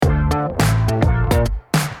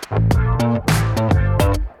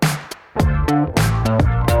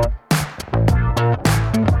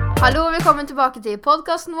velkommen tilbake til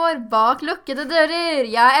podcasten vår Bak lukkede dører.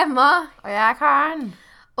 Jeg er Emma. Og jeg er Karen.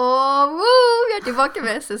 Og vi er tilbake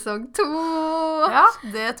med sesong 2. Ja,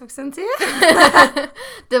 det tok sin tid.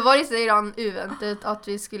 Det var litt grann uventet at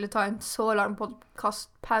vi skulle ta en så lang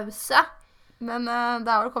podcastpause. Men det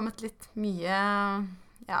har vel kommet litt mye,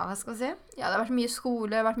 ja, hva skal vi si? Ja, det har vært mye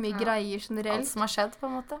skole, det har vært mye greier generelt. Alt som har skjedd, på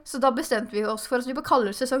en måte. Så da bestemte vi oss for at vi bare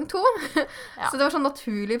kaller det sesong 2. Ja. Så det var sånn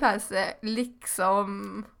naturlig pause,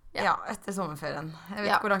 liksom... Ja, etter sommerferien. Jeg vet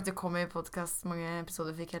ikke hvor langt det kom i podcast, mange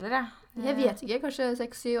episoder fikk heller, jeg. Jeg vet ikke, kanskje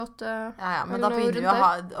 6, 7, 8... Ja, men da begynner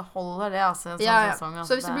vi å holde det, altså, en sånn sesong. Altså,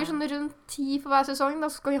 så hvis det blir sånn rundt 10 for hver sesong,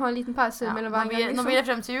 da skal vi ha en liten pause mellom hver gang, liksom. Nå blir det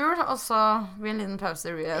frem til jul, og så blir det en liten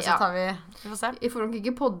pause, så tar vi får se. Vi får nok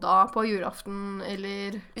ikke podda på julaften,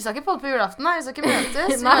 eller... Vi skal ikke podde på julaften, da. Vi skal ikke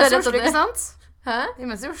møtes. Vi Nei, møtes i Oslo, ikke sant? Hæ? Vi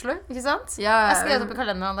møtes i Oslo, ikke sant? Ja, jeg skrev opp i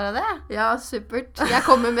kalenderen allerede. Ja, supert. Jeg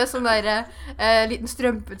kommer med sånn der liten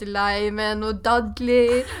strømpe til deg med noe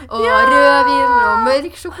dadler, og rødvin, og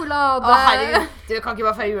mørk sjokolade. Å, herregud, du kan ikke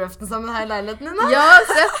bare feire julaften sammen her i leiligheten din, da? Ja,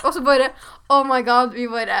 sett. Og så bare, oh my god,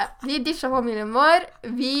 vi ditcha familien vår.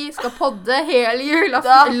 Vi skal podde hele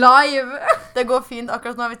julaften live. Det går fint.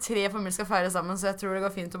 Akkurat nå har vi 3 familier skal feire sammen, så jeg tror det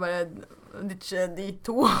går fint å bare ditche de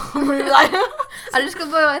 2 blir deg. Eller skal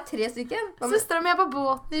det bare være 3 stykker? Søsteren min er på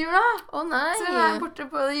båten i jula. Å nei. Så vi er borte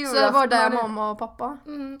på julaften. Så det var deg, mamma og pappa.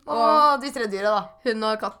 Og de 3 dyra, da. Hun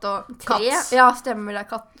og katt og 3. Katt. Ja, stemmer det.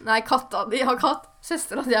 Katt. Nei, katta de har katt.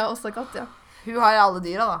 Søsteren de har også katt, ja. Hun har alle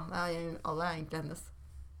dyra, da. Alle er egentlig hennes.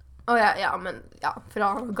 Men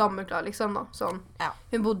fra gammelt da, liksom da. Sånn. Ja.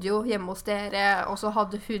 Hun bodde jo hjemme hos dere, og så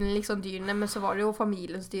hadde hun liksom dyrene, men så var det jo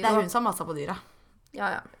familiens dyr. Det er hun som masset på dyra.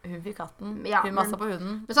 Ja. Hun fikk katten. Ja, hun masset på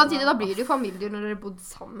hunden. Men samtidig da blir det jo familiedyr når dere bodde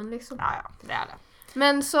sammen, liksom. Ja, det er det.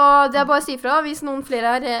 Men så det er bare å si fra hvis noen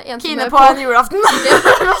flere er ensomme Kine på en julaften.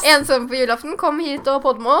 ensomme på julaften, kom hit og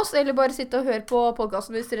podde med oss, eller bare sitte og høre på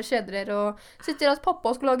podcasten hvis dere kjeder dere, og sitter at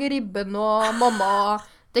pappa skal lage ribben, og mamma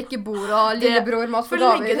dekke bord, og lillebror mat for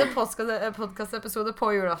gaver. For legge det podcast-episode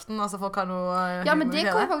på julaften, altså folk har noe... Ja, men det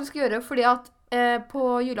kan jeg faktisk gjøre, fordi at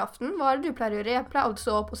på julaften, hva er det du pleier å gjøre? Jeg pleier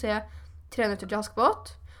alltid å opp og se 3 nøtter til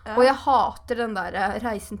Askepott, og jeg hater den der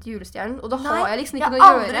reisen til julestjernen, og da har jeg liksom ikke noe å gjøre.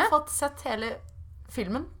 Jeg har aldri fått sett hele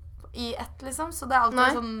filmen i ett, liksom, så det er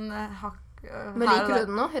alltid sånn hakk men liker du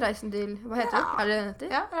den nå? Reisen til, hva heter det? Er det den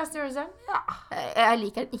heter? Ja, Reisen til julestjernen, ja. Jeg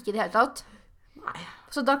liker den ikke i det hele tatt. Nei.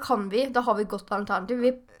 Så da har vi et godt alternativ.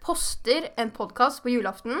 Vi poster en podcast på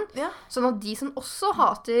julaften, sånn at de som også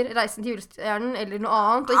hater Reisen til julestjernen eller noe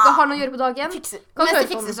annet, og ikke har noe å gjøre på dagen,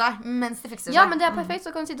 mens de fikser seg. Ja, men det er perfekt,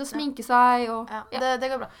 så kan de sitte og sminke seg, og... Ja, det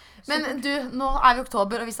går bra. Men du, nå er vi i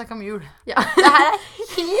oktober, og vi snakker om jul. Ja. Det her er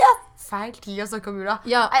helt feil tid å snakke om jula.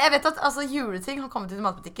 Ja. Jeg vet at juleting har kommet til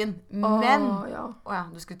matbutikken, men...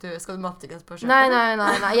 skal du matbutikken på kjøpet?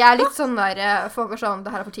 Nei. Jeg er litt sånn der, folk er sånn,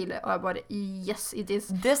 det her er for tidlig, og jeg bare, yes, it is.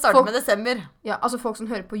 Det starter med desember. Ja, altså folk som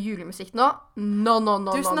hører på julemusikk nå, no.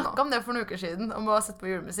 Du snakket om det for noen uker siden, om å ha sett på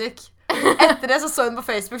julemusikk. Etter det så hun på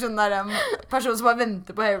Facebook sånn der person som bare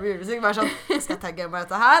venter på hele julemusikk, bare sånn, skal jeg tagge meg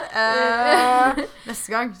dette her?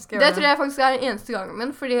 Neste gang skal jeg gjøre det. Det tror jeg faktisk er den eneste gangen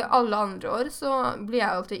min, fordi alle andre år så blir jeg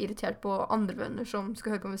alltid irritert på andre venner som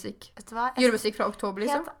skal høre på musikk. Vet du hva? Julemusikk fra oktober,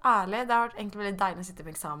 liksom. Helt ærlig, det har vært egentlig veldig deilig å sitte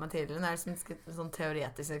på eksamen tidligere, når jeg har sånn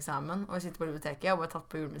teoretisk eksamen, og jeg sitter på biblioteket og bare tatt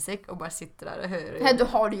på julemusikk, og bare sitter der og hører. Hei,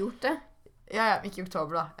 har du gjort det? Ja, ikke i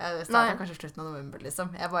oktober da. Jeg startet kanskje slutten av november,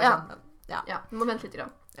 liksom. Jeg bare sånn, ja, du må vente litt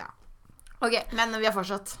grann. Ja. Ok. Men vi har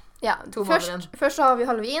fortsatt 2 måneder igjen. Først så har vi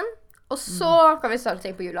Halloween, og så kan vi starte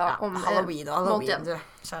ting på jula om Halloween, du.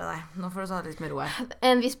 Kjære deg. Nå får du ta litt med ro her.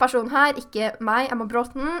 En viss person her, ikke meg, Emma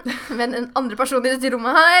Bråten, men en andre person i dette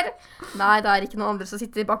rommet her. Nei, det er ikke noen andre som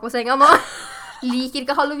sitter bak på senga nå. Liker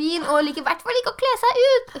ikke Halloween, og liker i hvert fall ikke å kle seg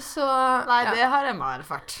ut. Så, nei, det har Emma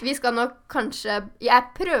erfart. Vi skal nok kanskje... Jeg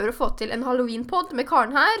prøver å få til en Halloween-podd med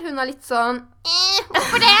Karen her. Hun er litt sånn,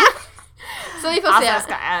 hvorfor det? Så vi får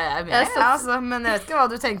se. Altså, men jeg vet ikke hva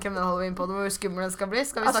du tenker om den Halloween-podden, hvor skummel den skal bli.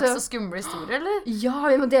 Skal vi snakke så skumle historier, eller? Ja,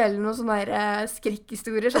 vi må dele noen sånne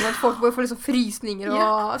skrekkhistorier, sånn at folk får liksom frysninger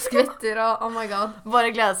og skvetter og oh my god. Bare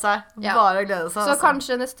glede seg. Bare glede seg. Så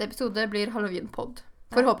kanskje neste episode blir Halloween-podd.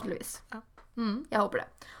 Forhåpentligvis. Jeg håper det.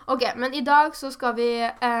 Ok, men i dag så skal vi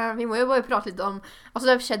må jo bare prate litt om, altså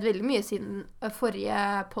det har skjedd veldig mye siden forrige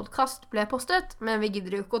podcast ble postet, men vi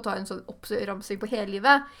gidder jo ikke å ta en sånn oppramsing på hele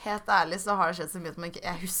livet. Helt ærlig så har det skjedd så mye at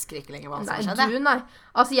jeg husker ikke lenger hva som har skjedd. Nei.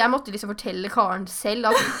 Altså jeg måtte liksom fortelle Karen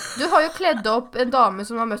selv at du har jo kledd opp en dame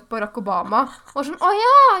som har møtt Barack Obama, og sånn,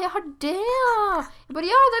 åja, jeg har det, ja. Jeg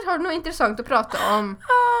bare, ja, der har du noe interessant å prate om.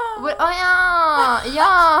 Og bare, åja,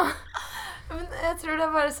 ja. Men jeg tror det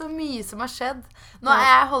er bare så mye som har skjedd. Nå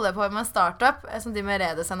holder jeg på med en startup som de med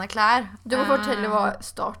redesende klær. Du må fortelle hva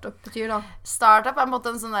startup betyr da. Startup er på en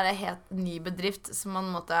måte en sånn der helt ny bedrift som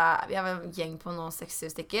man måtte, vi har en gjeng på nå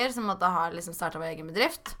 60 stykker som måtte ha liksom startet vår egen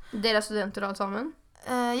bedrift. Dere er studenter alle sammen?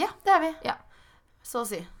 Ja, det er vi. Ja. Så å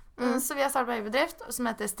si. Så vi har startet vår egen bedrift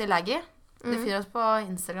som heter Stilaggy. De finner oss på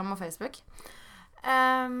Instagram og Facebook.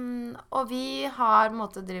 Og vi har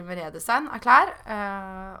måttet drive med redesign av klær,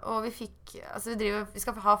 og vi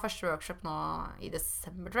skal ha første workshop nå i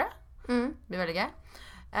desember, tror jeg. Det blir veldig gøy.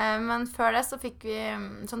 Men før det så fikk vi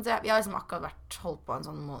sånn at vi har liksom akkurat holdt på en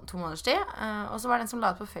sånn 2 måneders tid, og så var det en som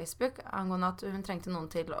la ut på Facebook angående at hun trengte noen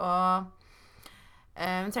til å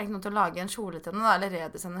lage en kjole til henne da, eller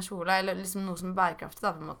redesigne en kjole, eller liksom noe som er bærekraftig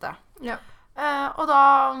da, på en måte. Ja. Og da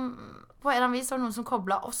på en eller annen vis var det noen som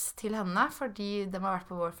koblet oss til henne, fordi de har vært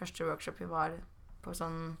på vår første workshop. Vi var på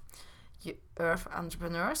sånn Earth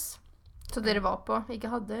Entrepreneurs. Så dere var på,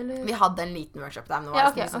 ikke hadde, eller? Vi hadde en liten workshop der, men det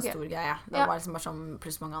var liksom en stor greie. Det var liksom bare sånn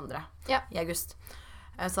pluss mange andre i august.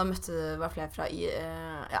 Så da det var flere fra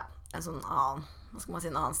en sånn annen, hva skal man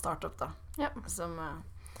si, en annen startup da.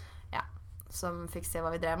 Som fikk se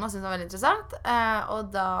hva vi drev med, og syntes det var veldig interessant. Og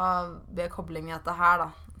da ble kobling i dette her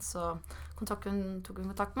da, så tok hun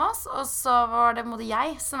kontakt med oss, og så var det på en måte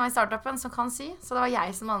jeg som var i startupen som kan sy, så det var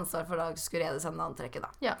jeg som var ansvar for å skulle redesende antrekket da.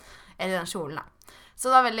 Ja. Eller den kjolen da. Så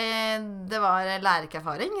det var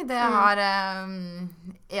lærekerfaring. Det var,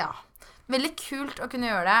 veldig kult å kunne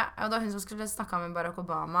gjøre det. Og det var hun som skulle snakke med Barack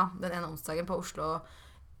Obama den ene onsdagen på Oslo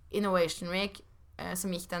Innovation Week,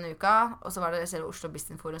 som gikk den uka, og så var det selv Oslo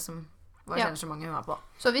Business Forum som var arrangementet hun var på.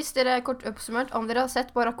 Så hvis dere kort oppsummert, om dere har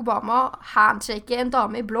sett Barack Obama handshake en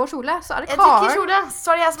dame i blå kjole, så er det Karen. Jeg kjole,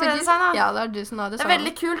 så er det jeg som har designet. Ja, det er du som har designet. Det er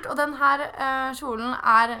veldig kult, og den her kjolen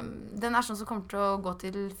den er sånn som kommer til å gå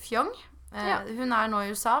til Fjong. Hun er nå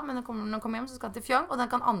i USA, men når hun kommer hjem så skal den til Fjong, og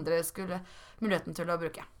den kan andre skulle muligheten til å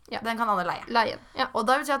bruke. Den kan alle leie. Og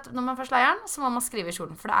da vil jeg si at når man først leier den, så må man skrive i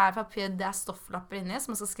kjolen, for det er stofflapper inni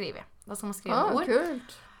som man skal skrive i. Da skal man skrive ord.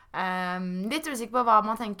 Kult. Litt usikker på hva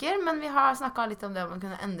man tenker, men vi har snakket litt om det om man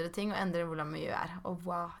kunne endre ting og endre hvordan vi gjør, og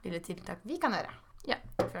hva lille tiltak vi kan gjøre.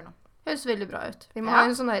 Før nå. Høres veldig bra ut. Vi må ha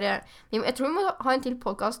en sånn der, jeg tror vi må ha en til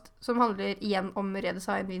podcast som handler igjen om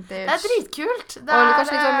redesign, vintage. Det er dritkult. Og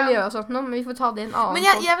kanskje litt sånn miljø og sånt nå, men vi får ta det i en annen.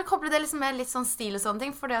 Men jeg vil koble det liksom med litt sånn stil og sånne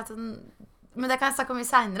ting, men det kan jeg snakke om mye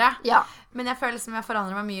senere. Men jeg føler liksom jeg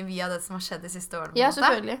forandrer meg mye via det som har skjedd de siste årene. Ja,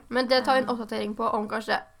 selvfølgelig. Men det tar vi en oppdatering på om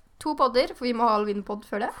kanskje 2 podder, for vi må ha Halloween-podd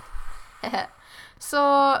før det. Så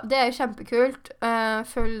det er jo kjempekult.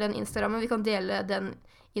 Følg den Instagrammen. Vi kan dele den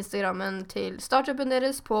Instagrammen til startupen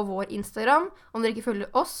deres på vår Instagram. Om dere ikke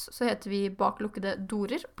følger oss, så heter vi Baklukkede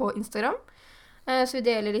Dorer på Instagram. Så vi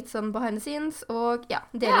deler litt sånn behind the scenes, og da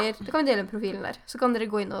kan vi dele profilen der. Så kan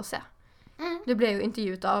dere gå inn og se. Du ble jo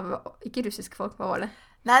intervjuet av, ikke russiske folk, hva var det?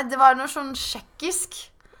 Nei, det var noe sånn tsjekkisk.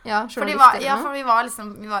 For vi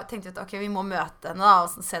tenkte at ok, vi må møte henne da,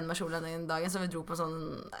 og sende meg kjolen den dagen, så vi dro på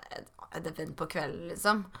sånn et event på kvelden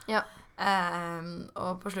liksom.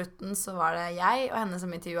 Og på slutten så var det jeg og henne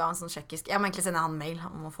som intervjuet en sånn tsjekkisk, jeg må egentlig sende han mail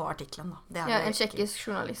om å få artikkelen da. En tsjekkisk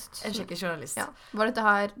journalist. Var dette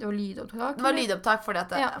her, det var lydopptak? Det var lydopptak fordi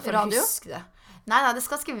at for å huske det. Nei, det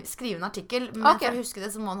skal skrive en artikkel, men for å huske det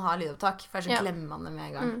så må man ha lydopptak, for så glemmer man det med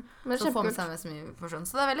en gang. Så får man seg med så mye informasjon.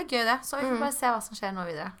 Så det er veldig gøy det. Så vi får bare se hva som skjer nå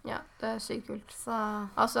videre. Ja, det er sykt kult.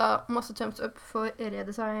 Altså, masse thumbs up for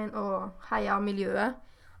redesign og heia miljøet.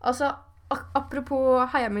 Altså, apropos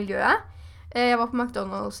heia miljøet, jeg var på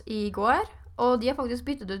McDonald's i går, og de har faktisk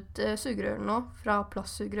byttet ut sugerør nå, fra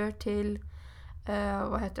plastsugerør til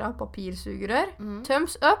papirsugerør.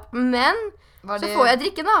 Thumbs up, men så får jeg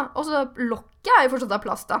drikken da, og så lokket er jo fortsatt av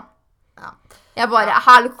plast da. Jeg bare,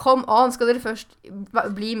 kom an, skal dere først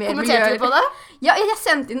bli mer miljø? Kommenterte du på det? Ja, jeg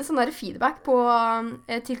sendte inn sånn der feedback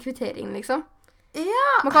til kvitteringen liksom.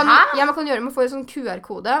 Man kan gjøre, man får en sånn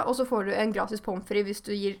QR-kode, og så får du en gratis pommes frites hvis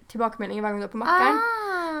du gir tilbakemeldinger hver gang du er på Mac-eren.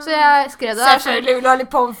 Så jeg skrev det. Selvfølgelig vil du ha litt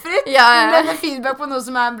pommes frites. Men feedback på noe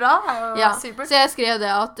som er bra. Så jeg skrev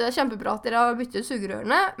det at det er kjempebra at dere har byttet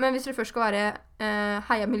sugerørene, men hvis dere først skal være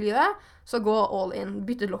heia miljøet, så gå all in.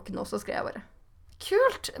 Bytte lokkene også, skrev jeg bare.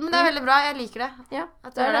 Kult, men det er veldig bra. Jeg liker det. Ja,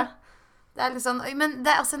 det er det. Det er litt sånn, men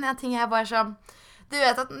det er også en ting jeg bare sånn, du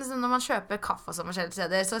vet at liksom, når man kjøper kaffe og sånn forskjellige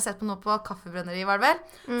steder, så har jeg sett på noe på kaffebrenneri, var det vel?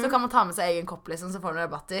 Så kan man ta med seg egen kopp liksom, så får man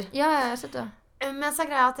rabatter. Ja, jeg har sett det. Men så er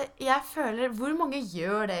greia at jeg føler, hvor mange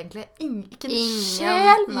gjør det egentlig? Ikke en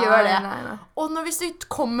sjel gjør det. Nei. Og hvis du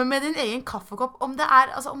kommer med din egen kaffekopp, om det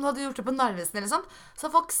er, altså om du hadde gjort det på Narvesen eller sånn, så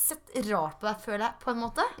har folk sett rart på deg, føler jeg, på en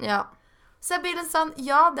måte. Så jeg blir litt sånn,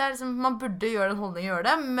 det er liksom, man burde gjøre den holdningen, gjøre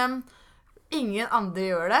det, men ingen andre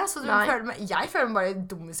gjør det, så Nei. jeg føler meg bare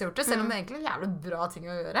dum hvis jeg har gjort det, selv om det egentlig er en jævlig bra ting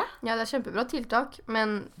å gjøre. Ja, det er kjempebra tiltak,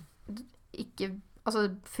 men ikke, altså,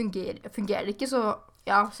 fungerer det ikke, så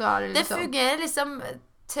ja, så er det Det liksom... fungerer liksom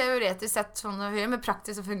teoretisk sett sånn, men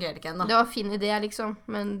praktisk så fungerer det ikke ennå. Det var fin idé, liksom,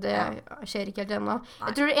 men det skjer ikke helt ennå.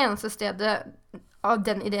 Jeg tror det eneste stedet av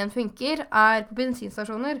den ideen funker, er på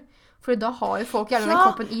bensinstasjoner. For da har jo folk gjerne den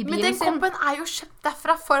koppen i bilen sin. Men den koppen er jo kjøpt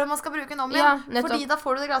derfra for at man skal bruke den om igjen. Fordi da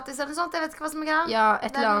får du det gratis eller noe sånt. Jeg vet ikke hva som er greia. Ja,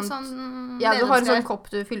 et eller annet. Sånn ja, du har en sånn kopp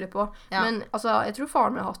du fyller på. Ja. Men altså, jeg tror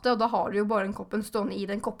faren min har hatt det, og da har du jo bare den koppen stående i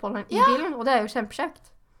den koppholderen i bilen. Og det er jo kjempekjekt.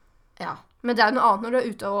 Ja. Men det er jo noe annet når du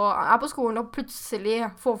er ute og er på skolen og plutselig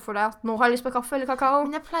får for deg at nå har jeg lyst på kaffe eller kakao.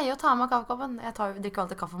 Men jeg pleier å ta med kaffekoppen. Jeg drikker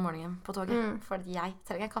alltid kaffe om morgenen på toget. Fordi jeg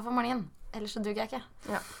trenger kaffe om morgenen. Ellers så duger jeg ikke.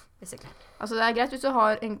 Ja. Basically. Altså det er greit hvis du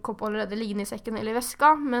har en kopp allerede liggende i sekken eller i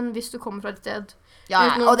veska, men hvis du kommer fra et sted ja,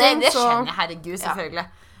 uten noen og det ting, så... skjønner jeg, herregud, selvfølgelig.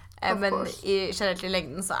 Men course. generelt i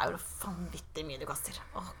lengden så er det vanvittig mye du kaster.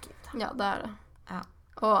 Åh, Gud. Ja, det er det. Ja.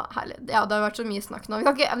 Og herlig. Ja, det har vært så mye snakk nå. Vi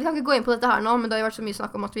kan ikke gå inn på dette her nå, men det har vært så mye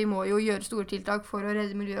snakk om at vi må jo gjøre store tiltak for å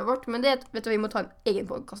redde miljøet vårt. Men det, vet du, vi må ta en egen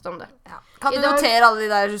podcast om det. Ja. Kan du notere alle de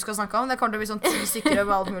der du skal snakke om? Det kommer til å bli sånn 10 stykker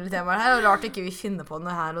over alt mulig temaer her, og rart ikke vi finner på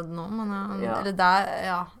det her og nå, men eller der,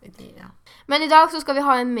 ja. Men i dag så skal vi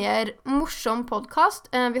ha en mer morsom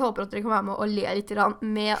podcast. Vi håper at dere kan være med og le litt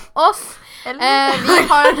med oss. Vi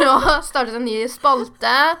har nå startet en ny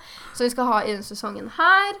spalte som vi skal ha i denne sesongen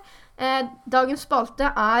her. Dagens spalte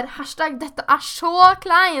er #dette er så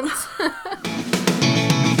kleint.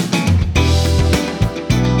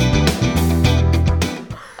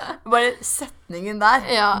 Bare setningen der,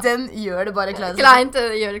 den gjør det bare kleint.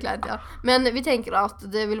 Det gjør det kleint, ja. Men vi tenker at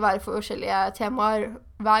det vil være forskjellige temaer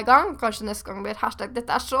hver gang. Kanskje neste gang blir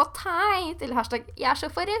 #dette er så teit, eller #jeg er så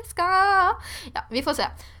forelsket. Ja, vi får se.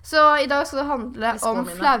 Så i dag skal det handle om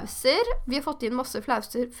flauser. Vi har fått inn masse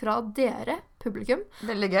flauser fra dere, publikum.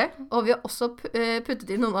 Veldig gøy. Og vi har også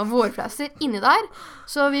puttet inn noen av våre flauser inni der.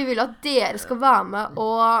 Så vi vil at dere skal være med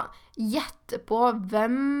og gjette på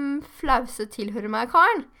hvem flause tilhører meg og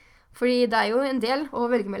Karen. Fordi det er jo en del å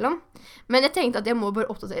velge mellom. Men jeg tenkte at jeg må bare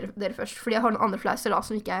oppdatere dere først, fordi jeg har noen andre flauser da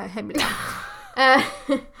som ikke er hemmelige.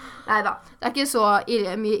 Neida, det er ikke så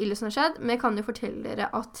mye ille som har skjedd, men jeg kan jo fortelle dere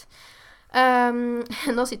at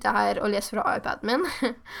nå sitter jeg her og leser fra iPaden min,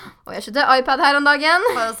 og jeg kjøpte iPad her om dagen.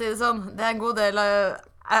 For å si det sånn, det er en god del av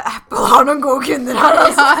Apple har noen gode kunder her,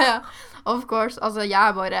 altså. Ja. Of course, altså jeg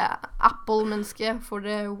er bare Apple-menneske for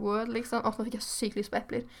the world, liksom. Nå fikk jeg sykt lyst på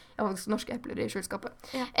epler. Jeg har faktisk norske epler i kjøleskapet.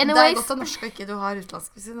 Ja. Anyways, det er godt av norske ikke du har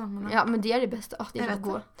utenlandske siden. Ja, men de er de beste. De er så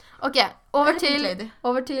gode. Ok, over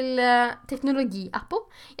til teknologi-Apple.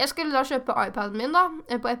 Jeg skulle da kjøpe iPaden min da,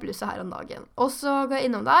 på Eplehuset her om dagen. Og så går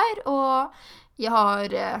jeg innom der, og jeg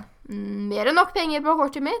har mer enn nok penger på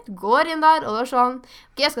kortet mitt, går inn der, og det er sånn,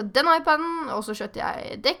 ok, jeg skal ha den iPaden, og så kjøtter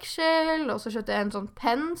jeg dekkskjell, og så kjøtter jeg en sånn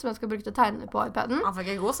penn som jeg skal bruke til å tegne på iPaden. Han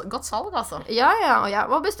fikk et godt salg, altså. Ja, og jeg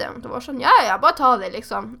var bestemt. Det var sånn, ja, bare ta det,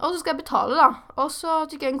 liksom. Og så skal jeg betale, da. Og så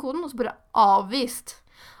trykker jeg inn koden, og så bare avvist.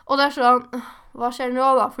 Og det er sånn, hva skjer nå,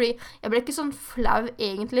 da? Fordi jeg ble ikke sånn flau,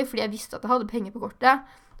 egentlig, fordi jeg visste at jeg hadde penger på kortet.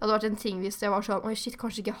 Det hadde vært en ting hvis jeg var sånn, oi shit,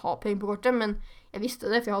 kanskje ikke ha penger på kortet, men jeg visste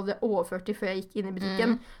det, for jeg hadde overført det før jeg gikk inn i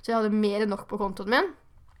butikken, så jeg hadde mer enn nok på kontoen min.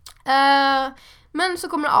 Men så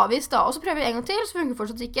kommer det avvist da, og så prøver jeg en gang til, så funker det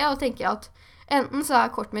fortsatt ikke, og tenker jeg at enten så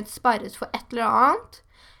er kortet mitt sperret for et eller annet,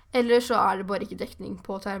 eller så er det bare ikke dekning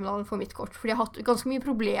på terminalen for mitt kort, fordi jeg har hatt ganske mye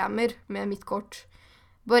problemer med mitt kort,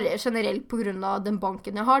 bare generelt på grunn av den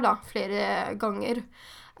banken jeg har da, flere ganger.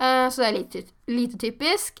 Så det er lite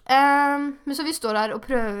typisk. Men så vi står her og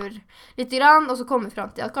prøver litt grann, og så kommer vi frem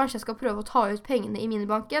til at kanskje jeg skal prøve å ta ut pengene i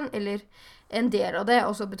minibanken, eller en del av det,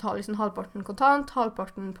 og så betale liksom halvparten kontant,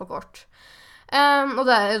 halvparten på kort. Og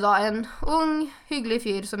det er jo da en ung, hyggelig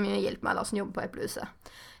fyr som hjelper meg da, som jobber på Eplehuset.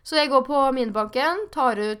 Så jeg går på minibanken,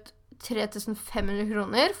 tar ut 3500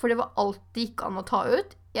 kroner, for det var alt det gikk an å ta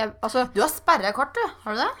ut. Du har sperret kort, du.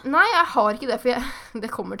 Har du det? Nei, jeg har ikke det, for det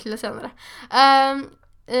kommer til det senere.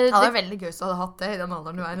 Det er veldig gøy så hadde hatt det i den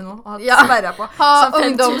alderen du er i nå. Sperret på. Så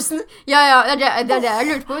 5000. Ja, det er det jeg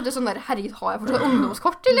lurte på. Det er sånn der, herregud, har jeg fortsatt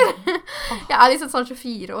ungdomskort, eller? Jeg er liksom sånn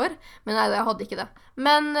 24 år, men nei, jeg hadde ikke det.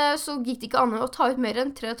 Men så gikk det ikke an å ta ut mer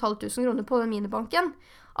enn 3500 kroner på den minibanken.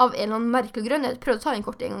 Av en eller annen merkelig grunn. Jeg prøvde å ta inn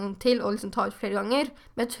kortet en gang til, og liksom ta ut flere ganger.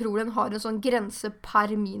 Men jeg tror den har en sånn grense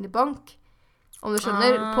per minibank, om du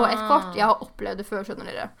skjønner, på et kort. Jeg har opplevd det før, skjønner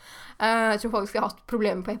dere. Jeg tror faktisk jeg har hatt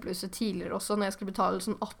problemer på Eplehuset tidligere også, når jeg skulle betale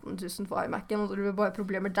sånn 18 000 for iMac-en, og det var bare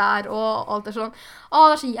problemer der, og alt er sånn. Det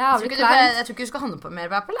er så jævlig kleint. Jeg tror ikke du skal handle på mer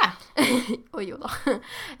på Apple, jeg. Jo da.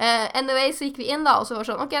 Anyway, så gikk vi inn da, og så var det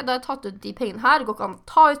sånn, ok, da har jeg tatt ut de pengene her, går ikke an å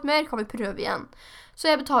ta ut mer, kan vi prøve igjen. Så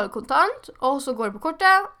jeg betaler kontant, og så går det på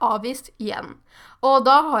kortet, avvist igjen. Og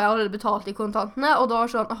da har jeg allerede betalt de kontantene, og da var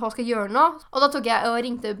det sånn, hva skal jeg gjøre nå? Og da tok jeg og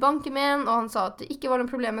ringte banken min, og han sa at det ikke var noe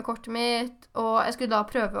problem med kortet mitt, og jeg skulle da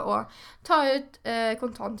prøve å ta ut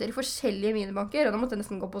kontanter i forskjellige minibanker, og da måtte jeg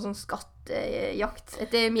nesten gå på sånn skattejakt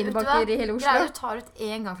etter minibanker i hele Oslo. Greier du tar ut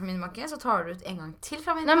en gang fra minibanken, så tar du ut en gang til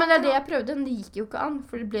fra minibanken. Nei, men det er det jeg prøvde, men det gikk jo ikke an,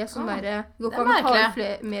 for det ble sånn der, gå kan ta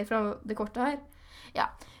mer fra det kortet her. Ja,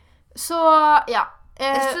 så, ja.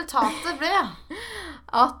 Resultatet ble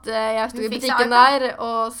at jeg stod i butikken der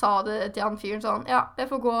og sa det til han fyren sånn, ja, jeg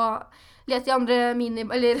får gå lete i andre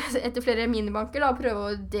etter flere minibanker da, og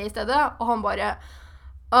prøve det i stedet, og han bare,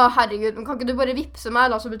 herregud, men kan ikke du bare vippse meg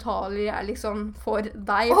da, så betaler jeg liksom for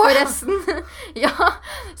deg for resten. Ja,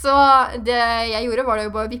 så det jeg gjorde var det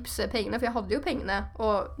jo bare å vippse pengene, for jeg hadde jo pengene,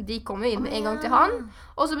 og de kom jo inn en gang til han,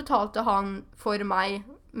 og så betalte han for meg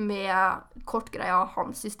med kortgreia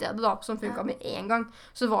hans i stedet da, som funket med en gang.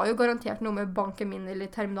 Så det var jo garantert noe med banken min eller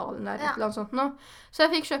terminalen der, et eller annet sånt nå. Så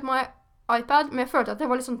jeg fikk kjøpt meg iPad, men jeg følte at det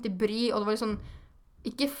var litt sånn til bry, og det var litt sånn,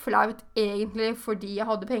 ikke flaut egentlig fordi jeg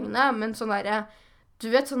hadde pengene, men sånn der, du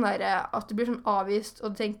vet sånn der, at du blir sånn avvist,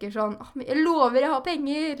 og du tenker sånn, jeg lover jeg har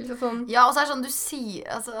penger, liksom sånn. Ja, og så er det sånn, du sier,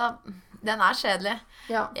 altså, den er kjedelig.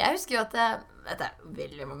 Ja. Jeg husker jo at dette er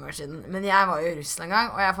veldig mange år siden, men jeg var jo i Russland en gang,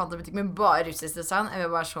 og jeg fant en butikk med bare russisk design. Jeg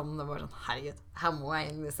var bare sånn, det var sånn, herregud, her må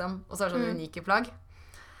jeg inn liksom. Og så er det sånn unike plagg.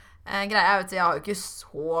 Greia er jo at jeg har jo ikke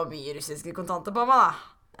så mye russiske kontanter på meg da.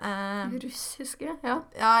 Russiske, ja.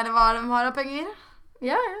 Ja, eller hva de har av penger.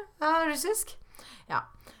 Ja. Ja, russisk. Ja.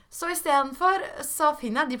 Så i stedet for, så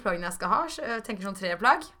finner jeg de plaggene jeg skal ha, jeg tenker sånn 3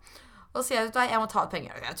 plagg. Og så sier jeg, jeg må ta ut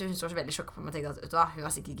penger. Jeg tror hun står så veldig sjokket på meg og tenkte at hun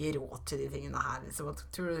har sikkert ikke råd til de tingene her. Liksom, at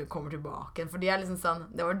tror du kommer tilbake. For de er liksom sånn,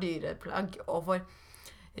 det var dyre plagg. Og for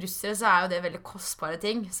russere så er jo det veldig kostbare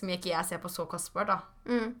ting, som ikke jeg ser på så kostbart da.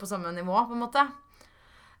 På samme nivå, på en måte.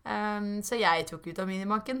 Så jeg tok ut av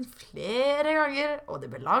minibanken flere ganger, og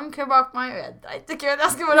det ble lang kø bak meg, og jeg dreit ikke,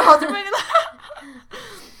 jeg skulle bare ha de pengene.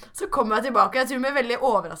 Så kom jeg tilbake, jeg tror hun ble veldig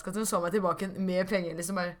overrasket at hun så meg tilbake med penger,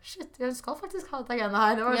 liksom bare, shit, jeg skal faktisk ha dette greiene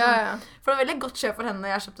her. Det var sånn, for det var veldig godt kjøp for henne,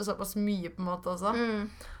 og jeg kjøpte såpass mye på en måte også.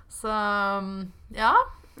 Så, ja.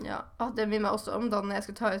 Ja, det minner meg også om da når jeg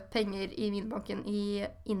skulle ta ut penger i minibanken i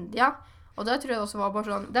India, og det tror jeg også var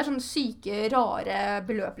bare sånn, det er sånn syke, rare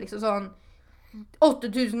beløp, liksom sånn,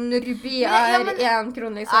 8000 rupier er 1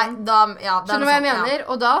 krone, liksom. Nei, skjønner du hva jeg mener?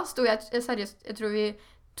 Og da stod jeg seriøst, jeg tror vi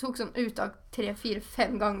tok sånn uttak 3, 4,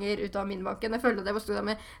 5 ganger ut av minibanken. Jeg følte at jeg stod der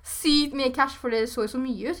med sykt mye cash, for det så jo så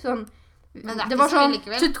mye ut. Sånn, men det var sånn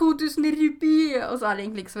 2000 rupier, og så er det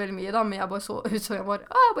egentlig ikke så veldig mye da, men jeg bare så ut som jeg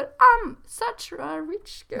bare, I'm such a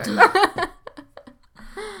rich girl.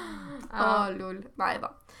 Lol. Nei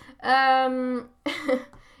da.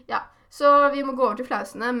 Ja, så vi må gå over til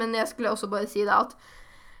flausene, men jeg skulle også bare si da at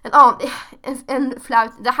en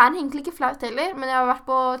flaut, det her er egentlig ikke flaut heller, men jeg har vært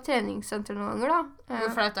på treningssenter noen ganger da.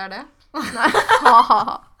 Hvor flaut er det? Nei,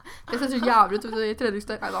 det ser så jævlig ut i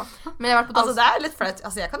treningssenter. Nei da. Men jeg har vært på altså det er litt flaut,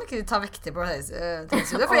 altså jeg kan ikke ta vekter på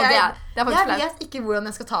treningsstudio, for jeg vet ikke hvordan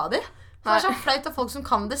jeg skal ta de. Det er så flaut av folk som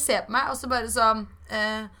kan det, se på meg, og så bare sånn,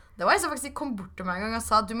 det var en som faktisk kom bort til meg en gang og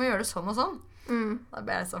sa, du må gjøre det sånn og sånn. Da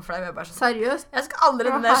ble jeg sånn flau. Jeg bare sånn, seriøst? Jeg skal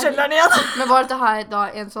aldri den der kjelleren igjen. Men var dette her da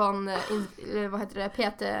en sånn, hva heter det,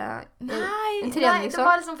 PT? Nei, det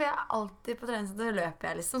var liksom, for jeg er alltid på treningssenter, løper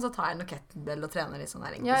jeg liksom, så tar jeg noe kettlebell og trener litt sånn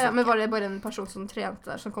der. Ja, men var det bare en person som trente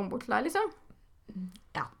der som kom bort til deg, liksom?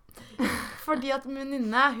 Ja. Fordi at min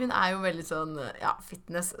venninne, hun er jo veldig sånn, ja,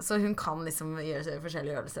 fitness, så hun kan liksom gjøre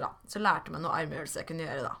forskjellige øvelser da. Så lærte meg noen armøvelser jeg kunne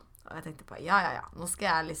gjøre da. Og jeg tenkte på, ja, nå skal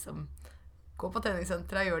jeg liksom gå på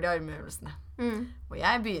treningssenteret og gjøre de armøvelsene. Og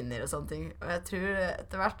jeg begynner og sånne ting. Og jeg tror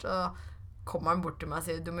etter hvert så kommer han bort til meg og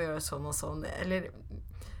sier, du må gjøre sånn og sånn. Eller,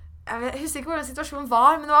 jeg husker ikke hvordan situasjonen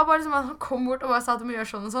var, men det var bare liksom at han kom bort og bare sa at du må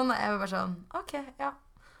gjøre sånn og sånn. Og jeg var bare sånn, ok, ja,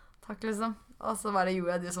 takk liksom. Og så bare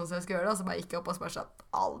gjorde jeg det sånn som jeg skulle gjøre det, og så bare gikk jeg opp og så bare sånn,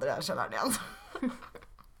 aldri er kjelleren igjen.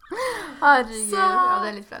 Herregud, ja,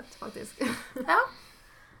 det er litt flaut, faktisk. Ja.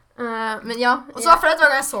 Men ja. Og så var flaut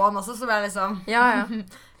hver gang jeg så han også, så ble jeg liksom,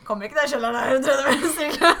 kommer ikke der kjelleren her, hun trodde veldig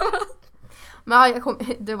stille. Men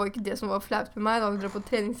det var ikke det som var flaut med meg da jeg drar på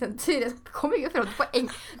treningssenter. Jeg kom ikke frem til poeng.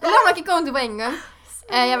 La meg ikke komme til poeng gang.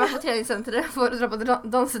 Jeg var på treningssenteret for å dra på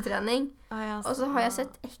dansetrening. Og så har jeg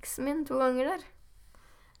sett eksen min 2 ganger der.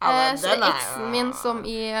 Så eksen min som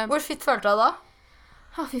i... Hvor fitt følte du da?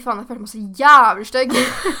 Fy faen, jeg følte meg så jævlig stygg.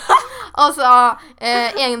 Altså,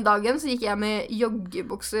 en dagen så gikk jeg med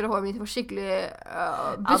joggebukser, og håret mitt var skikkelig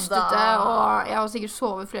bustete, og jeg har sikkert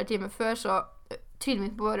sovet flere timer før, så trynet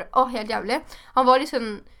mitt var helt jævlig. Han var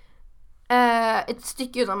liksom et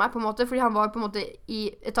stykke unna meg på en måte, fordi han var på en måte i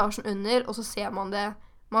etasjen under, og så ser man det,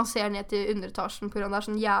 man ser ned til underetasjen på grunn av det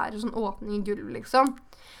sånn gjerde, sånn åpning i gulvet liksom.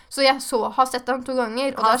 Så jeg har sett ham 2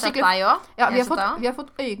 ganger. Og har sett deg også? Ja, vi har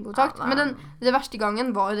fått øyekontakt. Men det verste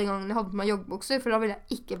gangen var den gangen jeg hadde på meg joggebukser, for da ville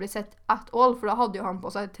jeg ikke bli sett at all, for da hadde jo han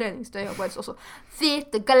på seg treningstøy og bare så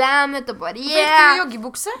fett og glammet og bare yeah! Hvorfor gikk du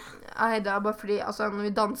joggebukse? Nei, det er bare fordi, altså, når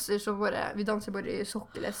vi danser, så vi danser bare i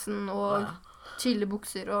sokkelessen og chille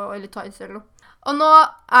bukser eller tights eller noe. Og nå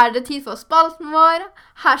er det tid for spalten vår.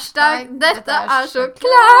 # dette er så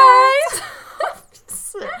kleint!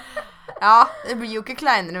 Ja, det blir jo ikke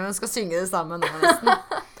kleinere når vi skal synge det sammen nå, nesten.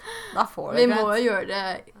 Da får det Vi må jo gjøre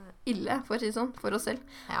det ille, for å si sånn, for oss selv.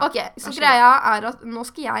 Ja, Ok, så greia er at nå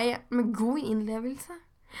skal jeg med god innlevelse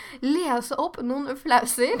lese opp noen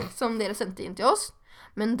flauser som dere sendte inn til oss.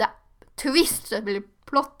 Men det er twist, det blir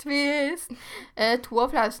plot-twist. 2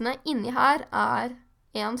 av flausene inni her er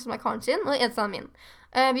en som er Karen sin, og en som er min.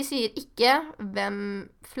 Vi sier ikke hvem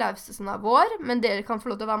flausen er vår, men dere kan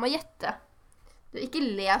få lov til å være med å gjette. Du ikke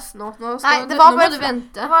les nå. Nå må du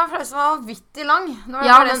vente. Det var en flause som var vittig lang. Men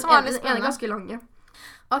en er ganske lange.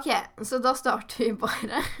 Ok, så da starter vi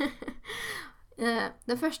bare.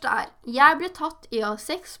 Det første er: jeg ble tatt i å ha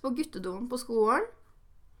sex på guttedoen på skolen.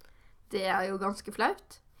 Det er jo ganske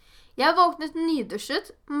flaut. Jeg våknet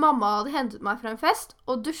nydusjet. Mamma hadde hentet meg fra en fest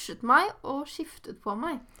og dusjet meg og skiftet på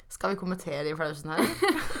meg. Skal vi kommentere i flausen her?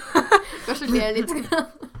 Kanskje le litt.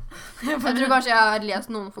 Jeg tror kanskje jeg har lest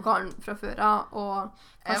noen for Karen fra før av, og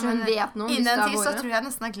kanskje hun vet noen. Innen en tid så tror jeg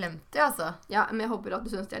nesten har glemt det, altså. Ja, men jeg håper at du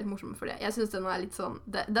synes det er litt morsomt for det. Jeg synes den er litt sånn,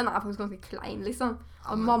 den er faktisk ganske klein, liksom.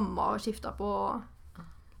 Og mamma har skiftet på.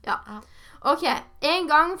 Ja. Ok, en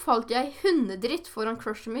gang falt jeg hundedritt foran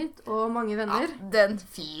crushet mitt og mange venner. Ja, den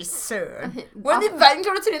fy søren. Hvordan i verden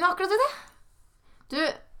klarer du å tryne akkurat det? Du,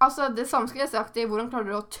 altså, det samme skulle jeg sagt i hvordan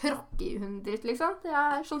klarer du å tråkke i hundedritt, liksom. Det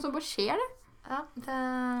er sånn som bare skjer det. Ja, det...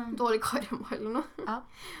 Dårlig karma eller noe. Ja.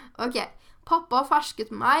 Ok, pappa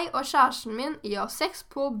fersket meg og kjæresten min i å ha sex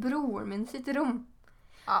på broren min sitt rom.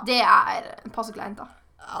 Ja. Det er passe kleint da.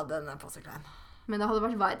 Ja, den er passe klein. Men det hadde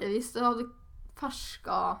vært verre hvis du hadde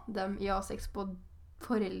fersket dem i å ha sex på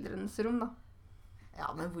foreldrenes rom da.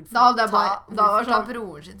 Ja, men hvorfor ta sånn,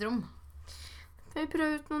 broren sitt rom? Skal vi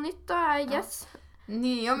prøve ut noe nytt da, I guess?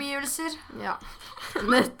 Nye omgivelser. Ja,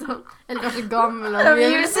 nettopp. Eller kanskje gamle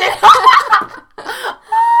omgivelser.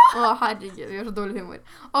 Herregud, vi gjør så dårlig humor.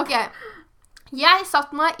 Ok, jeg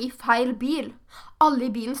satt meg i feil bil. Alle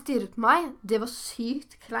i bilen stirret på meg. Det var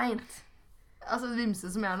sykt kleint. Altså, det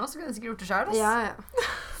vimste som jeg er nå, så kunne jeg sikkert gjort det selv, ass. Ja.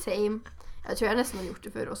 Same. Jeg tror jeg nesten har gjort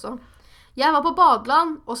det før også. Jeg var på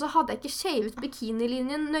badeland, og så hadde jeg ikke shavet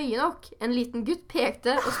bikinilinjen nøye nok. En liten gutt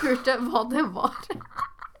pekte og spurte hva det var.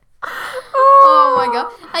 Oh my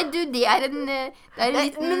god. Nei, du, det er en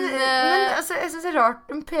liten Men altså, jeg synes det er rart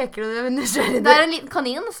de peker og det er nysgjerrig. Det er en liten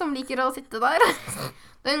kanin som liker å sitte der.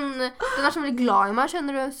 Den er så veldig glad i meg,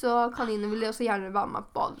 skjønner du. Så kaninen vil også gjerne være med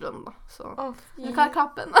på baderommet da. Så kan jeg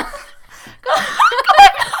klappe henne?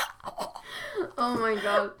 Oh my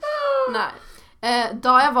god. Nei.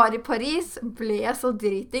 Da jeg var i Paris, ble jeg så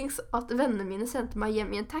dritings at vennene mine sendte meg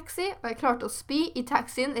hjem i en taxi, og jeg klarte å spy i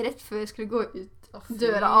taxien rett før jeg skulle gå ut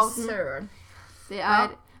døra av den. Det er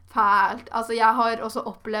fælt. Altså, jeg har også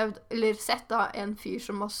opplevd, eller sett da, en fyr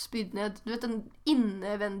som har spydd ned, du vet, den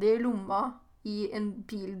innvendige lomma i en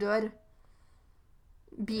bildør.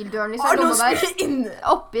 Bildøren liksom, lomma der.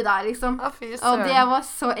 Oppi der, liksom. Og det var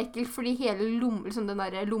så ekkelt, fordi hele lommen, liksom, den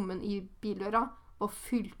der lommen i bildøra var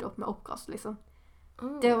fylt opp med oppkast, liksom.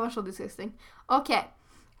 Det var så disgusting. Ok.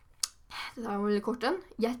 Det var veldig kort den.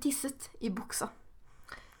 Jeg tisset i buksa.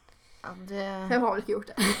 Ja, det... Jeg har vel ikke gjort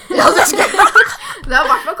det. Ja, det har i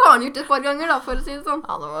hvert fall Karen gjort et par ganger da, for å si det sånn.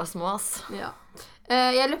 Ja, det var små, ass. Ja.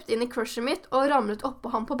 Jeg løpte inn i crushet mitt og ramlet opp på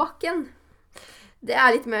ham på bakken. Det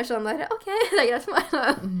er litt mer sånn der, ok, det er greit for meg.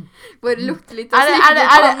 Bare lukte litt og slikke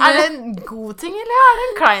er det en god ting, eller er det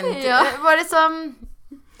en klein ting? Ja. Bare liksom...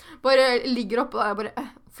 Bare ligger oppe der og bare,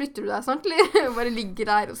 flytter du deg snart, eller? Bare ligger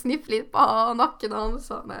der og sniffer litt på nakken hans,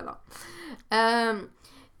 så nei da.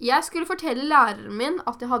 Jeg skulle fortelle læreren min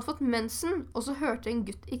at jeg hadde fått mensen, og så hørte en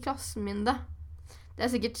gutt i klassen min det. Det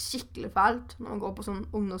er sikkert skikkelig fælt når man går på sånn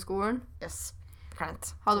ungdomsskolen. Yes,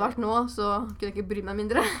 kleint. Hadde det vært nå, så kunne jeg ikke bry meg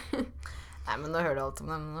mindre. Nei, men nå hører du alt om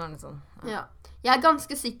det, men nå er det litt sånn. Ja. Jeg er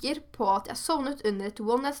ganske sikker på at jeg sovnet under et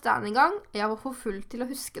one night stand en gang, og jeg var for full til å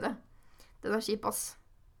huske det. Den er kjip, ass.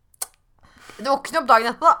 Du våkner opp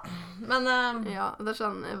dagen etterpå, da. Men Ja, det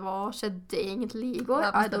sånn, hva skjedde egentlig I går?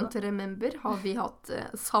 I don't remember. Har vi hatt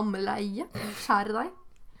samleie? Kjære deg.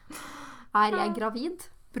 Jeg gravid?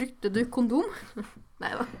 Brukte du kondom?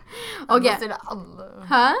 Neida. Ok. Man stiller alle...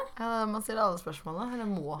 Hæ? Ja, man stiller alle spørsmålene, eller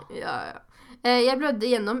må. Ja. Jeg blødde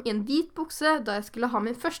gjennom I en hvit bukse da jeg skulle ha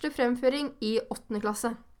min første fremføring I 8.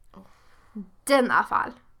 klasse. Den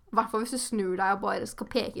fæl. I hvert fall hvis du snur deg og bare skal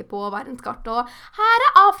peke på verdenskartet og her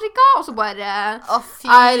Afrika! Og så bare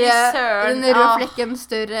søren. den røde flekken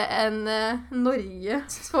større enn Norge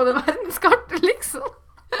på det verdenskartet, liksom.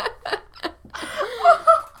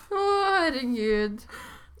 Herregud.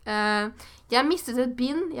 Jeg mistet et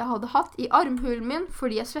bind jeg hadde hatt I armhulen min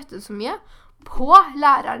fordi jeg svettet så mye på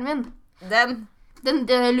læreren min. Jeg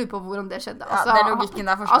lurer på hvordan det skjedde. Ja, den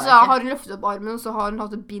logikken der forstår jeg ikke. Har hun løftet opp armen, så har hun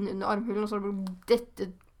hatt et bind under armhulen, og så har det bare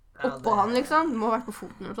dettet oppå han, liksom. Det må ha vært på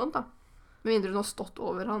foten eller sånt, da. Med mindre hun har stått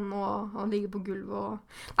over han, og han ligger på gulvet og...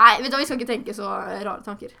 Nei, vet du, vi skal ikke tenke så rare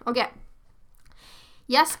tanker. Ok.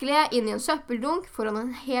 Jeg skled inn I en søppeldunk foran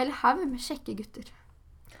en hel haug med kjekke gutter.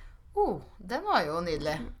 Den var jo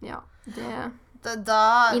nydelig. Ja, det...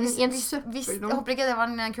 I en søppeldunk. Jeg håper ikke det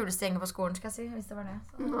var den kuleste gjengen på skolen, skal jeg si, hvis det var det.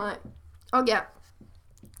 Så. Nei. Ok.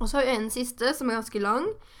 Og så har vi en siste, som ganske lang.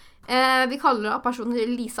 Vi kaller personen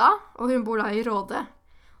Lisa, og hun bor da I Råde.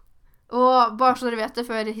 Og bare så dere vet det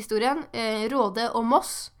før historien, Råde og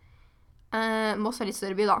Moss. Moss litt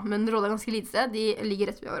større by da, men Råde ganske lite sted. De ligger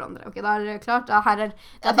rett ved hverandre. Ok, da det klart. Jeg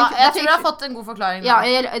tror du har fått en god forklaring. Ja,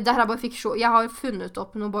 det her bare fiksjon. Jeg har funnet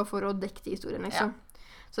opp noe bare for å dekke til historien, liksom.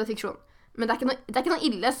 Ja. Så det fiksjon. Men det ikke noe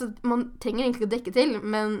ille, så man trenger egentlig ikke å dekke til,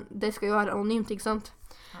 men det skal jo være anonymt, ikke sant?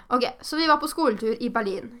 Ok, så vi var på skoletur I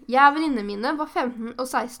Berlin. Jeg og venninnene mine var 15 og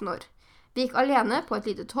 16 år. Vi gikk alene på et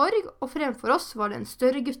lite torg, og fremfor oss var det en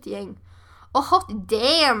større guttegjeng. Og hot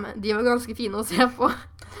damn! De var ganske fine å se på.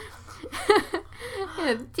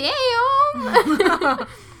 Damn!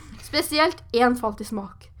 Spesielt en falt I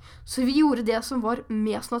smak. Så vi gjorde det som var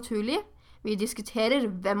mest naturlig. Vi diskuterer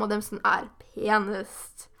hvem av dem som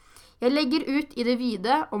penest. Jeg legger ut I det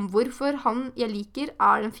vide om hvorfor han jeg liker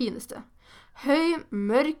den fineste. Høy,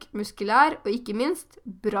 mørk, muskulær og ikke minst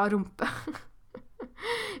bra rumpe.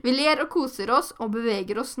 Vi ler og koser oss og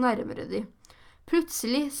beveger oss nærmere de.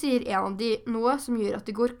 Plutselig sier en av de noe som gjør at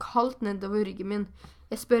det går kaldt nedover ryggen min.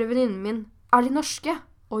 Jeg spør venninnen min, de norske?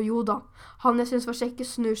 Og jo da, han jeg synes var kjekk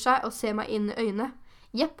snur seg og ser meg inn I øynene.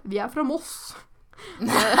 Jepp, vi fra Moss.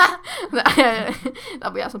 Det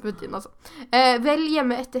var jeg som puttet inn, altså. Vel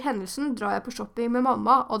hjemme etter hendelsen drar jeg på shopping med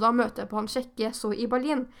mamma, og da møter jeg på han kjekke så I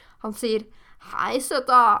Berlin. Han sier, hei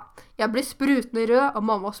søta, jeg blir sprutende rød, og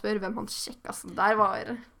mamma spør hvem han kjekkasten der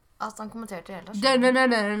var. Altså, han kommenterte helt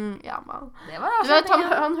Ja, man. Du vet,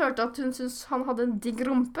 han hørte at hun synes han hadde en digg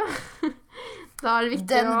rumpe. Da det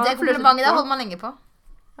viktig å det komplimentet der holder man lenge på.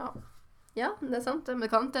 Ja, det sant, men det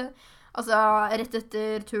kan ikke. Altså, rett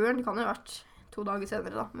etter turen, det kan jo ha vært 2 dager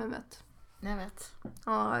senere da, hvem vet. Jeg vet.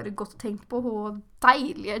 Han har godt tenkt på hun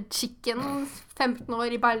deilige chicken, 15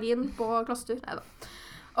 år I Berlin på klassetur. Neida.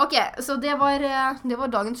 Ok, så det var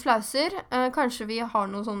dagens flauser. Kanskje vi har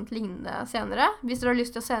noe sånt lignende senere. Hvis dere har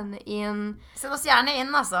lyst til å sende inn... Send oss gjerne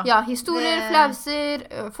inn, altså. Ja, historier, flauser,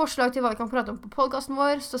 forslag til hva vi kan prate om på podcasten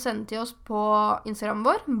vår, så send til oss på Instagram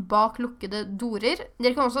vår, bak lukkede dorer.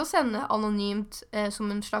 Dere kan også sende anonymt som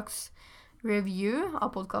en slags review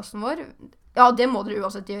av podcasten vår. Ja, det må dere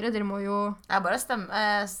uansett gjøre. Dere må jo... Ja, bare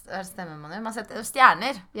stemmer man jo. Man setter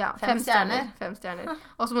stjerner. Ja, 5 stjerner. 5 stjerner.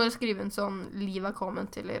 Og så må dere skrive en sånn leave a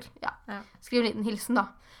comment, eller skrive en liten hilsen da.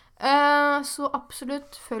 Så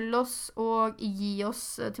absolutt følg oss og gi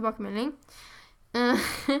oss tilbakemelding.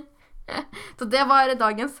 Så det var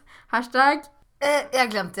dagens hashtag. Jeg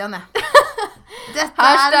glemte igjen, jeg. Dette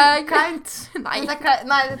hashtag kleint. Nei.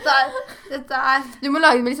 Dette er... Du må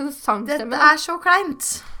lage det med litt sånn sangstemme. Dette så kleint.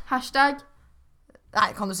 Hashtag.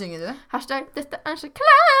 Nei, kan du synge du? Hashtag, dette så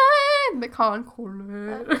kleint med Karen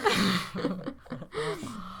Kolver.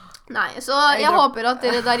 Nei, så jeg håper at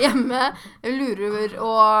dere der hjemme lurer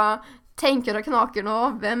og tenker og knaker nå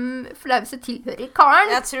hvem flause tilhører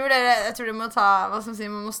Karen. Jeg tror du må ta, hva skal man si,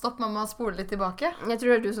 man må stoppe, man må spole litt tilbake. Jeg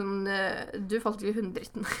tror det du som, du falt I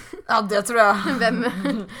hunddritten. Ja, det tror jeg. Hvem?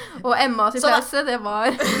 Og Emma til flause, det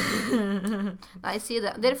var... Nei, si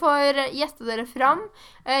det. Dere får gjette dere fram.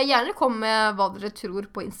 Gjerne kom med hva dere tror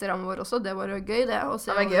på Instagram vår også, det var jo gøy det.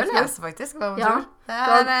 Det var gøy å lese faktisk, hva man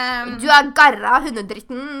tror. Du garra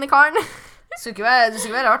hunddritten, Karen. Det skulle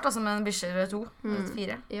ikke være rart, altså, med en bikkje eller 2,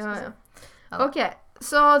 4. Ja. Ok,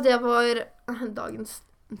 så det var dagens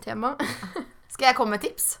tema. Skal jeg komme med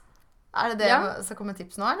tips? Er det det som kommer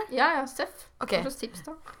tips nå, eller? Ja, Steff. Ok. Hva slags tips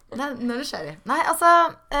da? Nei, nå er det skjerrig. Nei, altså,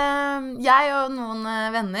 jeg og noen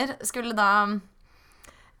venner skulle da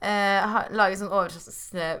lage sånn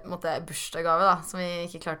overraskende bursdagsgave da, som vi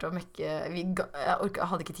ikke klarte å mekke. Jeg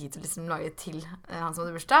hadde ikke tid til å liksom lage til han som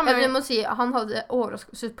hadde bursdag. Men vi må si, han hadde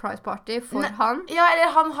surprise party for han. Ja, eller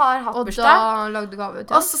han har hatt bursdag. Og da lagde gave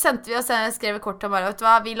til. Og så sendte vi og skrev kort og bare, vet du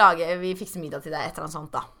hva, vi fikser middag til deg, et eller annet sånt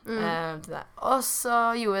da. Til deg. Og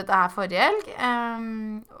så gjorde vi dette her forrige helg.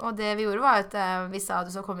 Og det vi gjorde var at vi sa at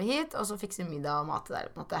du skal komme hit, og så fikser vi middag og mat til deg,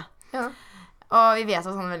 på en måte. Ja. Og vi vet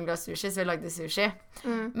at han er veldig glad i sushi, så vi lagde sushi.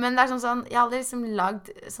 Men det er sånn, jeg har aldri liksom lagd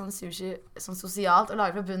sånn sushi sånn sosialt og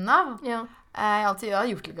laget fra bunnen av. Ja. Jeg har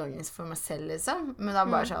gjort litt ganger for meg selv, liksom. Men da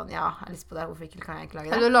bare sånn, ja, jeg har lyst på det, hvorfor kan jeg ikke lage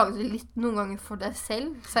det? Har du laget det litt noen ganger for deg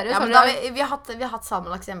selv? Seriøst? Ja, men da, vi har hatt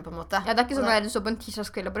salmonlaks hjemme, på en måte. Ja, det er ikke sånn at du så på en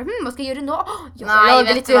tirsdagskveld og bare, hva skal jeg gjøre nå? Nei, jeg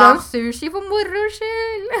lager litt sushi for moro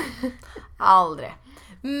skyld. Aldri.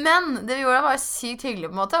 Men det vi gjorde var sykt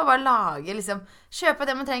hyggelig på en måte, å bare lage, liksom, kjøpe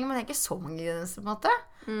det man trenger, man trenger ikke så mange ingredienser på en måte,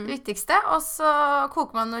 det viktigste, og så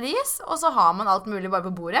koker man noe ris, og så har man alt mulig bare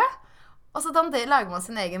på bordet, og så lager man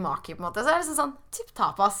sin egen maki på en måte, så det er liksom sånn, typ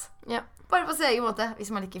tapas, bare på sin egen måte,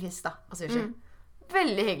 hvis man liker fisk da, og sushi.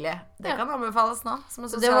 Veldig hyggelig, det kan anbefales nå. Så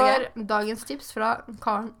det var dagens tips fra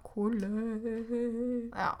Karen Koller.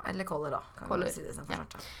 Ja, eller Koller da, kan vi si det som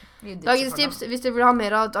forstått. Dagens tips, hvis du vil ha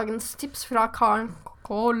mer av dagens tips fra Karen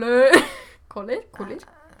Koller. Koller?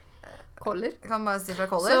 Jeg kan bare si fra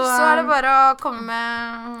Koller. Så er det bare å komme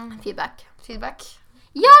med feedback.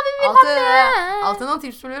 Ja, vi vil ha det! Alltid noen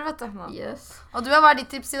tips på lur, vet du. Yes. Og hva er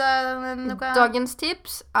ditt tips i dag? Dagens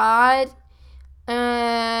tips er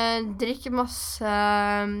drikk masse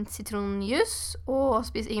sitronjus og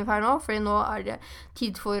spis ingefær nå, fordi nå er det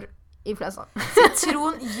tid for influensa.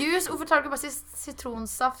 Sitronjus? Hvorfor tar du ikke bare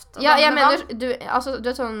sitronsaft? Ja, jeg mener, du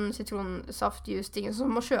vet sånn sitronsaft-jus-ting som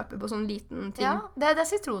må kjøpe på sånn liten ting. Ja, det er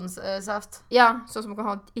sitronsaft. Ja, sånn som man kan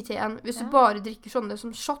ha i teen. Hvis du bare drikker sånne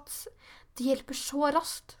som shots, det hjelper så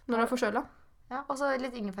raskt når du er forkjølet. Ja, og så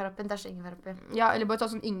litt ingefær oppi, en dash ingefær oppi. Ja, eller bare ta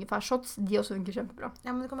sånn ingefær-shots, de også funker kjempebra.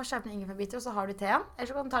 Ja, men du kan bare kjøpe en ingefærbiter, og så har du teen, eller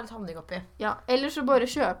så kan du ta litt honning oppi. Ja, eller så bare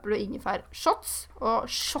kjøper du ingefær-shots, og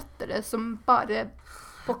shotter det som bare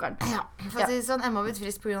pokkeren. Ja, for å si sånn, Emma har blitt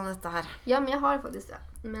frisk på grunn av dette her. Ja, men jeg har faktisk det.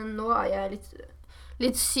 Men nå er jeg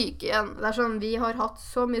litt syk igjen. Det er sånn, vi har hatt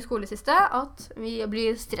så mye skole i siste, at vi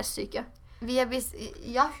blir stresssyke.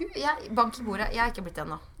 Bank i bordet, jeg har ikke blitt det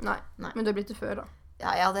ennå. Nei, men du har blitt det før da.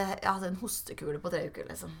 Ja, jeg hadde en hostekule på 3 uker,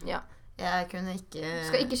 liksom. Ja. Jeg kunne ikke...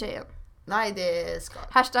 Skal ikke skje igjen. Nei, det skal...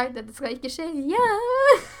 Hashtag, dette skal ikke skje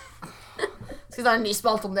igjen. Skal vi ta en ny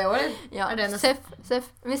spalt om det år, eller? Ja, Seff.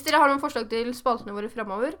 Hvis dere har noen forslag til spaltene våre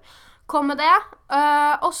fremover, kom med det.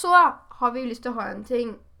 Og så har vi lyst til å ha en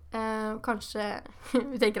ting, kanskje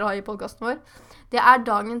vi tenker å ha i podcasten vår. Det er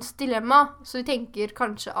dagens dilemma, så vi tenker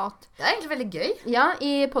kanskje at... Det er egentlig veldig gøy. Ja,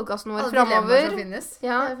 i podcasten vår fremover. Alle dilemmaer som finnes.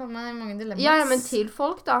 Ja. Det er for meg mange dilemmaer. Ja, men til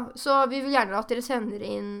folk da. Så vi vil gjerne at dere sender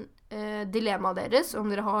inn dilemmaet deres, om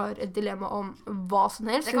dere har et dilemma om hva som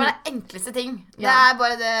helst. Det kan være det enkleste ting. Ja. Det er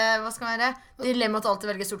bare det, hva skal være? Dilemma at du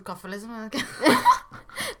alltid velger sort kaffe, liksom.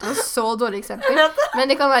 Det var så dårlig eksempel.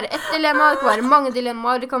 Men det kan være ett dilemma, det kan være mange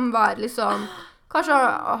dilemmaer, det kan være liksom... Kanskje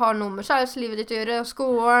har noe med kjærlighetslivet ditt å gjøre,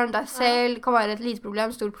 skolen, deg selv, det kan være et lite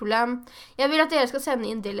problem, stort problem. Jeg vil at dere skal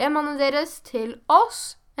sende inn dilemmaene deres til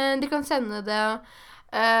oss. Dere kan sende det...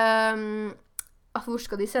 hvor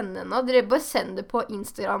skal de sende den da? Dere bare send det på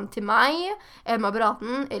Instagram til meg, Emma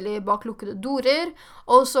Braten, eller bak lukkede dorer.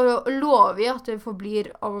 Og så lover vi at det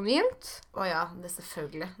forblir anonymt. Ja, det er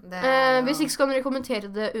selvfølgelig. Hvis ikke så kan dere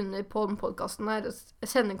kommentere det under på den podcasten her,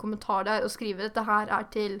 sende en kommentar der og skrive dette her er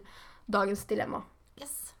til... dagens dilemma.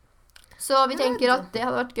 Yes. Så vi tenker at det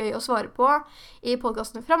hadde vært gøy å svare på i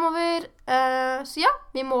podcastene fremover. Så ja,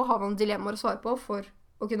 vi må ha noen dilemmaer å svare på for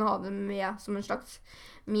å kunne ha det med som en slags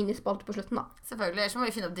minispalte på slutten da. Selvfølgelig, ellers må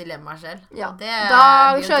vi finne opp dilemmaer selv. Ja,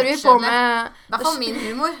 da kjører vi på med... I hvert fall min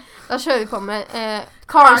humor. Da kjører vi på med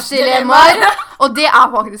Karens dilemmaer, og det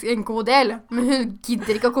er faktisk en god del, men hun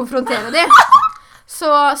gidder ikke å konfrontere det. Så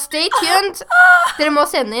stay tuned. Dere må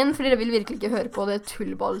sende inn, for dere vil virkelig ikke høre på det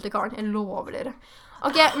tullballet til Karen. Jeg lover dere.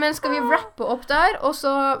 Ok, men skal vi wrappe opp der, og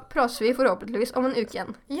så prater vi forhåpentligvis om en uke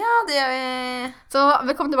igjen. Ja, det gjør vi. Så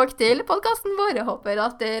velkommen tilbake til podcasten vår. Jeg håper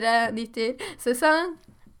at dere nyter sesong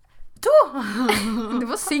 2. Du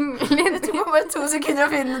får synge litt. Det tok bare 2 sekunder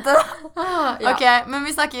å finne det. Ja. Ok, men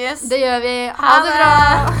vi snakkes. Det gjør vi. Ha det bra.